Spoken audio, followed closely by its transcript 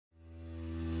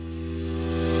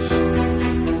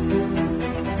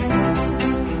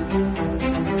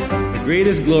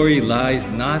greatest glory lies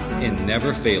not in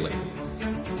never failing,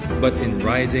 but in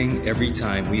rising every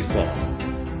time we fall.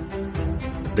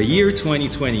 The year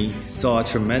 2020 saw a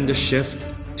tremendous shift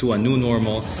to a new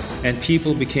normal, and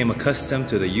people became accustomed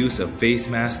to the use of face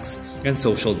masks and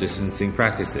social distancing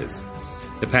practices.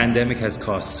 The pandemic has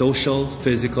caused social,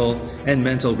 physical, and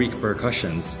mental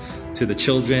repercussions to the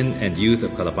children and youth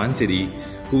of Calapan City,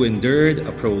 who endured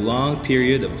a prolonged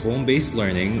period of home-based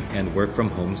learning and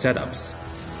work-from-home setups.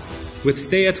 With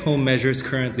stay-at-home measures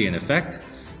currently in effect,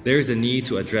 there is a need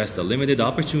to address the limited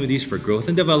opportunities for growth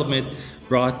and development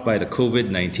brought by the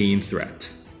COVID-19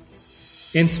 threat.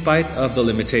 In spite of the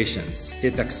limitations,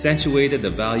 it accentuated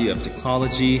the value of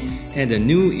technology, and a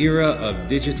new era of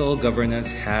digital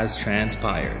governance has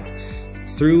transpired.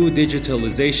 Through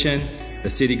digitalization,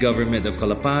 the City Government of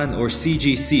Calapan, or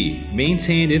CGC,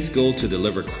 maintained its goal to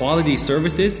deliver quality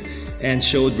services and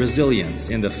showed resilience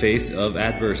in the face of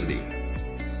adversity.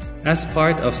 As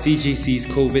part of CGC's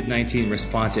COVID-19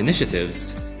 response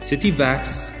initiatives,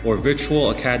 CityVax, or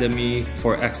Virtual Academy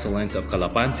for Excellence of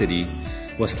Calapan City,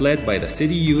 was led by the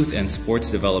City Youth and Sports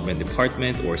Development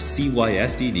Department, or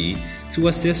CYSDD, to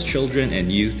assist children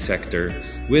and youth sector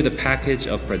with a package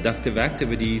of productive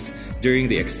activities during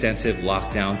the extensive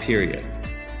lockdown period.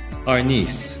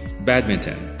 Arnis,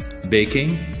 badminton,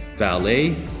 baking,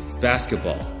 ballet,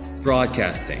 basketball,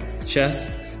 broadcasting,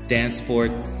 chess, dance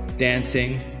sport,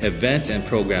 dancing, events and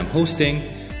program hosting,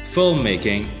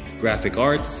 filmmaking, graphic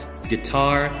arts,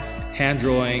 guitar, hand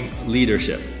drawing,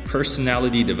 leadership,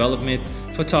 personality development,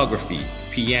 photography,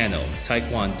 piano,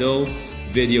 taekwondo,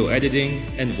 video editing,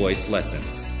 and voice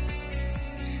lessons.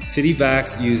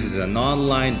 CityVax uses an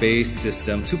online-based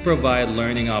system to provide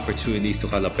learning opportunities to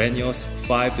Calapeños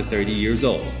 5 to 30 years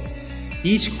old.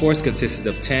 Each course consisted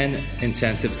of 10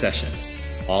 intensive sessions.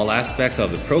 All aspects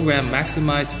of the program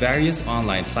maximized various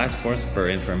online platforms for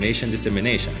information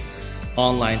dissemination,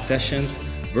 online sessions,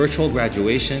 virtual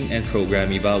graduation, and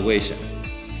program evaluation.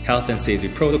 Health and safety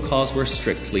protocols were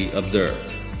strictly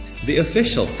observed. The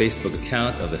official Facebook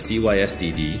account of the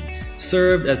CYSDD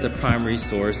served as the primary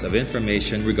source of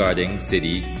information regarding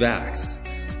CityVax.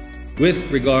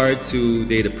 With regard to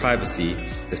data privacy,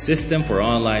 the system for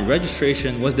online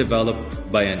registration was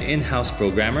developed by an in-house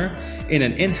programmer in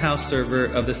an in-house server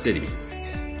of the city.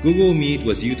 Google Meet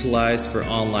was utilized for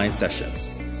online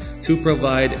sessions. To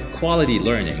provide quality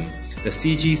learning, the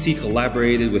CGC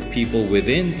collaborated with people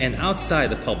within and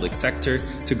outside the public sector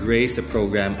to grace the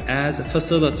program as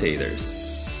facilitators.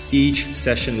 Each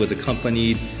session was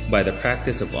accompanied by the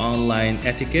practice of online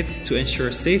etiquette to ensure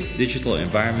a safe digital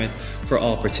environment for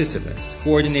all participants,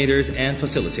 coordinators, and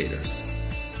facilitators.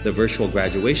 The virtual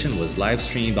graduation was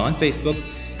live-streamed on Facebook,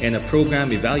 and a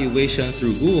program evaluation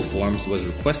through Google Forms was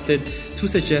requested to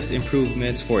suggest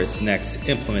improvements for its next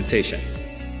implementation.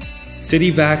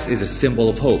 CityVax is a symbol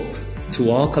of hope to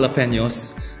all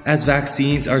Calapeños, as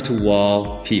vaccines are to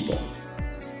all people.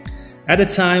 At a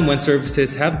time when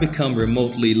services have become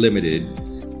remotely limited,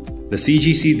 the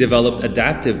CGC developed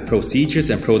adaptive procedures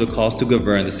and protocols to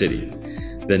govern the city.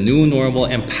 The new normal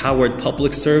empowered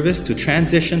public service to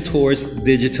transition towards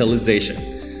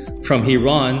digitalization. From here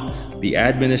on, the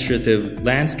administrative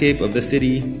landscape of the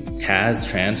city has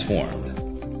transformed.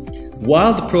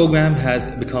 While the program has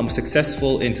become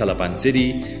successful in Calapan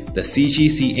City, the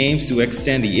CGC aims to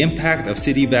extend the impact of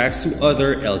CityVax to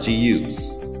other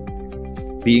LGUs.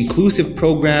 The inclusive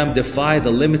program defied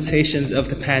the limitations of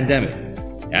the pandemic.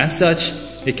 As such,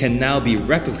 it can now be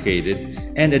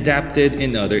replicated and adapted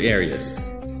in other areas.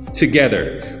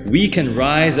 Together, we can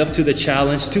rise up to the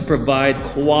challenge to provide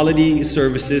quality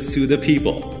services to the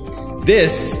people.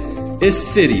 This is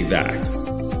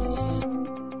CityVax.